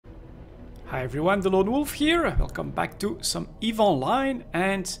Hi everyone, delonewolf here. Welcome back to some EVE Online,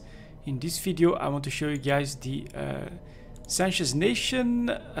 and in this video I want to show you guys the Sansha's Nation.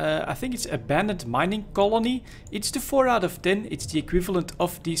 I think it's abandoned mining colony. It's the 4 out of 10. It's the equivalent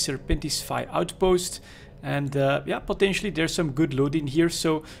of the Serpentis Phi outpost, and yeah, potentially there's some good loot in here.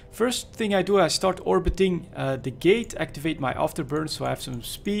 So first thing I do, I start orbiting the gate, activate my afterburn so I have some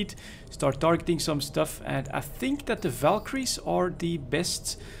speed, start targeting some stuff, and I think that the Valkyries are the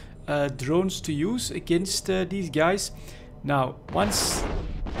best drones to use against these guys. Now once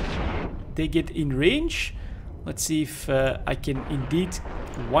they get in range, let's see if I can indeed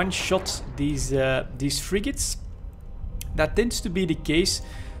one-shot these frigates. That tends to be the case,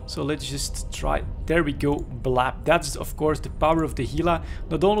 so let's just try. There we go, blap. That's of course the power of the Gila.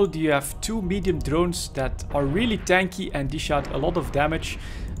 Not only do you have 2 medium drones that are really tanky and dish out a lot of damage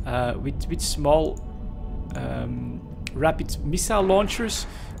with small rapid missile launchers,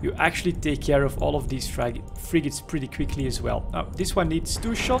 you actually take care of all of these frigates pretty quickly as well. Now this one needs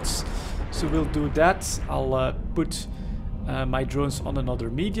 2 shots, so we'll do that. I'll put my drones on another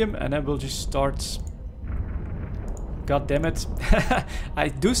medium, and then we'll just start. God damn it. I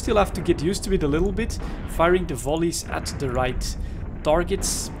do still have to get used to it a little bit, firing the volleys at the right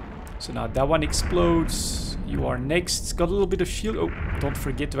targets. So now that one explodes. You are next. Got a little bit of shield. Oh, don't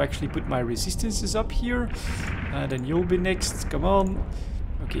forget to actually put my resistances up here. Then you'll be next. Come on.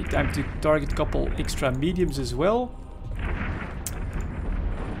 Okay, time to target a couple extra mediums as well.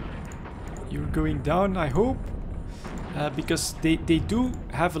 You're going down, I hope. Because they do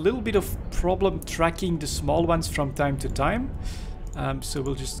have a little bit of problem tracking the small ones from time to time. So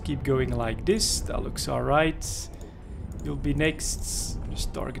we'll just keep going like this. That looks alright. You'll be next.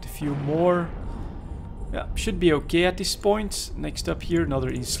 Just target a few more. Yeah, should be okay at this point. Next up here, another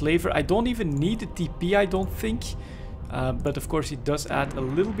enslaver. I don't even need a TP, I don't think. But of course it does add a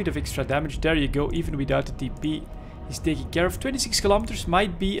little bit of extra damage. There you go, even without the TP. He's taking care of. 26 kilometers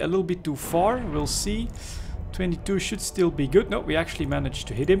might be a little bit too far. We'll see. 22 should still be good. No, we actually managed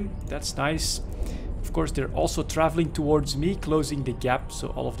to hit him. That's nice. Of course, they're also traveling towards me, closing the gap. So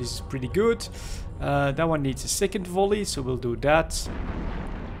all of this is pretty good. That one needs a second volley, so we'll do that.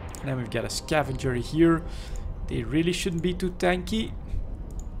 And then we've got a scavenger here. They really shouldn't be too tanky.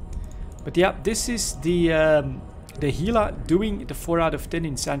 But yeah, this is the Gila doing the 4 out of 10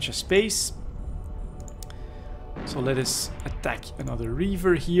 in Sansha space. So let us attack another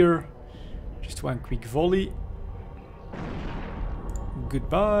Reaver here. Just one quick volley.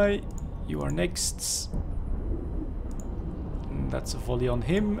 Goodbye. You are next. And that's a volley on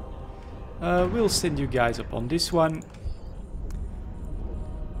him. We'll send you guys up on this one.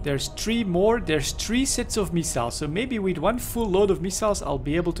 There's 3 more. There's 3 sets of missiles. So maybe with one full load of missiles I'll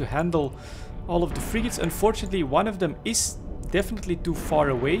be able to handle all of the frigates. Unfortunately, one of them is definitely too far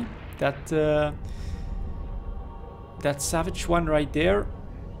away. That savage one right there.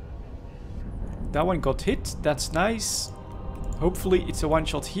 That one got hit. That's nice. Hopefully it's a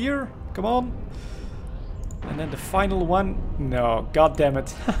one-shot here. Come on. And then the final one. No, god damn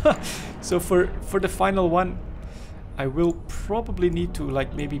it. So for the final one, I will probably need to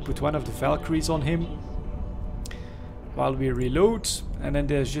like maybe put one of the Valkyries on him while we reload. And then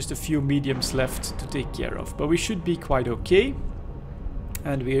there's just a few mediums left to take care of. But we should be quite okay.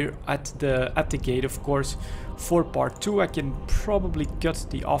 And we're at the gate, of course, for part 2. I can probably cut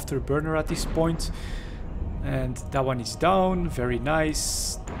the afterburner at this point. And that one is down. Very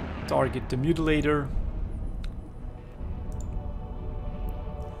nice. Target the mutilator.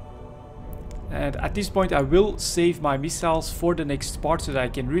 And at this point I will save my missiles for the next part so that I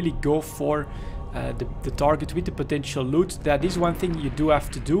can really go for the target with the potential loot. That is one thing you do have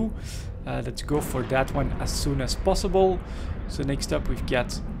to do. Let's go for that one as soon as possible. So next up we've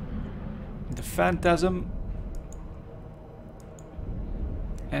got the Phantasm.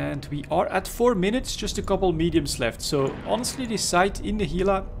 And we are at 4 minutes, just a couple mediums left. So honestly this site in the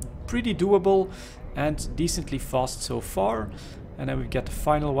Gila, pretty doable and decently fast so far. And then we've got the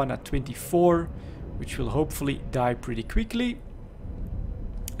final one at 24, which will hopefully die pretty quickly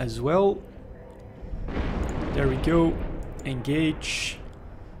as well. There we go, engage.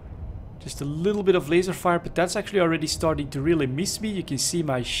 Just a little bit of laser fire, but that's actually already starting to really miss me. You can see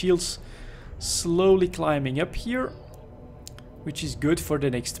my shields slowly climbing up here, which is good for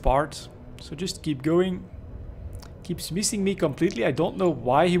the next part. So just keep going. Keeps missing me completely. I don't know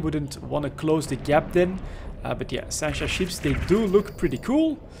why he wouldn't want to close the gap then. But yeah, Sansha ships, they do look pretty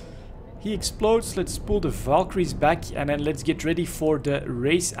cool. He explodes. Let's pull the Valkyries back, and then let's get ready for the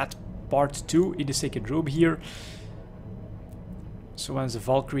race at part 2 in the second room here. So once the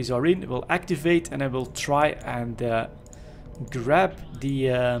Valkyries are in, we'll activate, and I will try and grab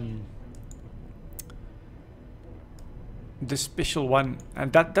the the special one,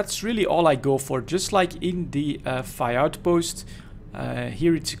 and that's really all I go for. Just like in the Fire Outpost,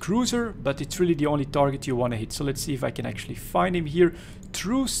 here it's a cruiser, but it's really the only target you want to hit. So let's see if I can actually find him here.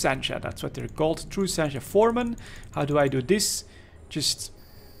 True Sansha, that's what they're called. True Sansha Foreman. How do I do this? Just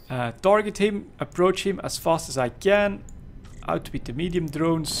target him, approach him as fast as I can. Out with the medium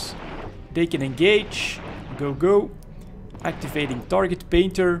drones. They can engage. Go, go. Activating target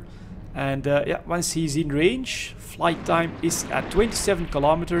painter. And yeah, once he's in range, flight time is at 27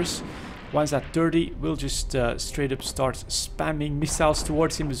 kilometers. Once at 30, we'll just straight up start spamming missiles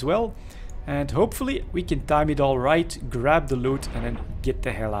towards him as well. And hopefully we can time it all right, grab the loot, and then get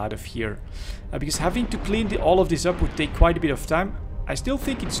the hell out of here. Because having to clean all of this up would take quite a bit of time. I still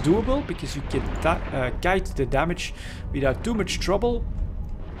think it's doable, because you can kite the damage without too much trouble.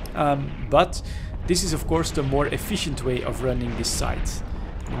 But this is of course the more efficient way of running this site.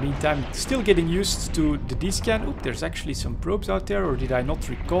 In the meantime, still getting used to the D-scan. Oop, there's actually some probes out there, or did I not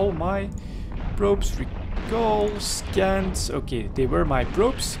recall my probes? Recall, scans. Okay, they were my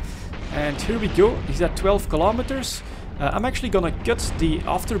probes. And here we go. He's at 12 kilometers. I'm actually gonna cut the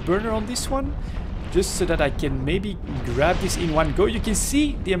afterburner on this one, just so that I can maybe grab this in one go. You can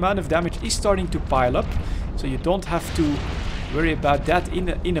see the amount of damage is starting to pile up, so you don't have to worry about that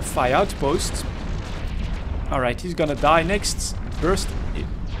in a Fire Outpost. Alright, he's gonna die next. Burst.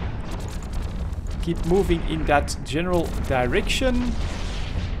 Keep moving in that general direction.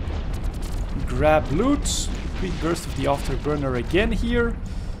 Grab loot. Quick burst of the afterburner again here.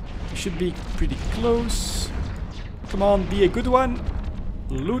 Should be pretty close. Come on, be a good one.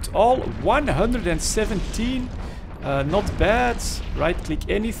 Loot all. 117. Not bad. Right click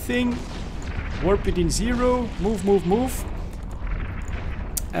anything. Warp it in 0. Move, move, move.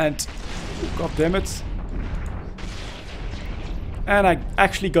 And god damn it. And I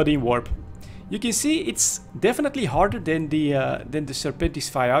actually got in warp. You can see it's definitely harder than the Serpentis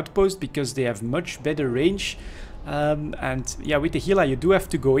Fire Outpost, because they have much better range. And yeah, with the Gila you do have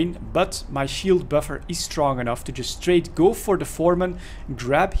to go in, but my shield buffer is strong enough to just straight go for the foreman,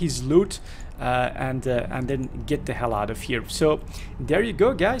 grab his loot, and then get the hell out of here. So there you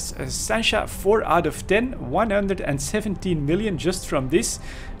go, guys. Sansha 4 out of 10, 117 million just from this.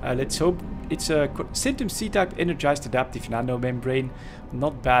 Let's hope it's a Symptom C-type energized adaptive nanomembrane.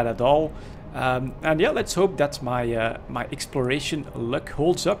 Not bad at all. And yeah, let's hope that my my exploration luck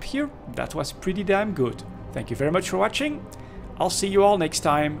holds up here. That was pretty damn good. Thank you very much for watching. I'll see you all next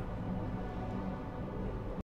time.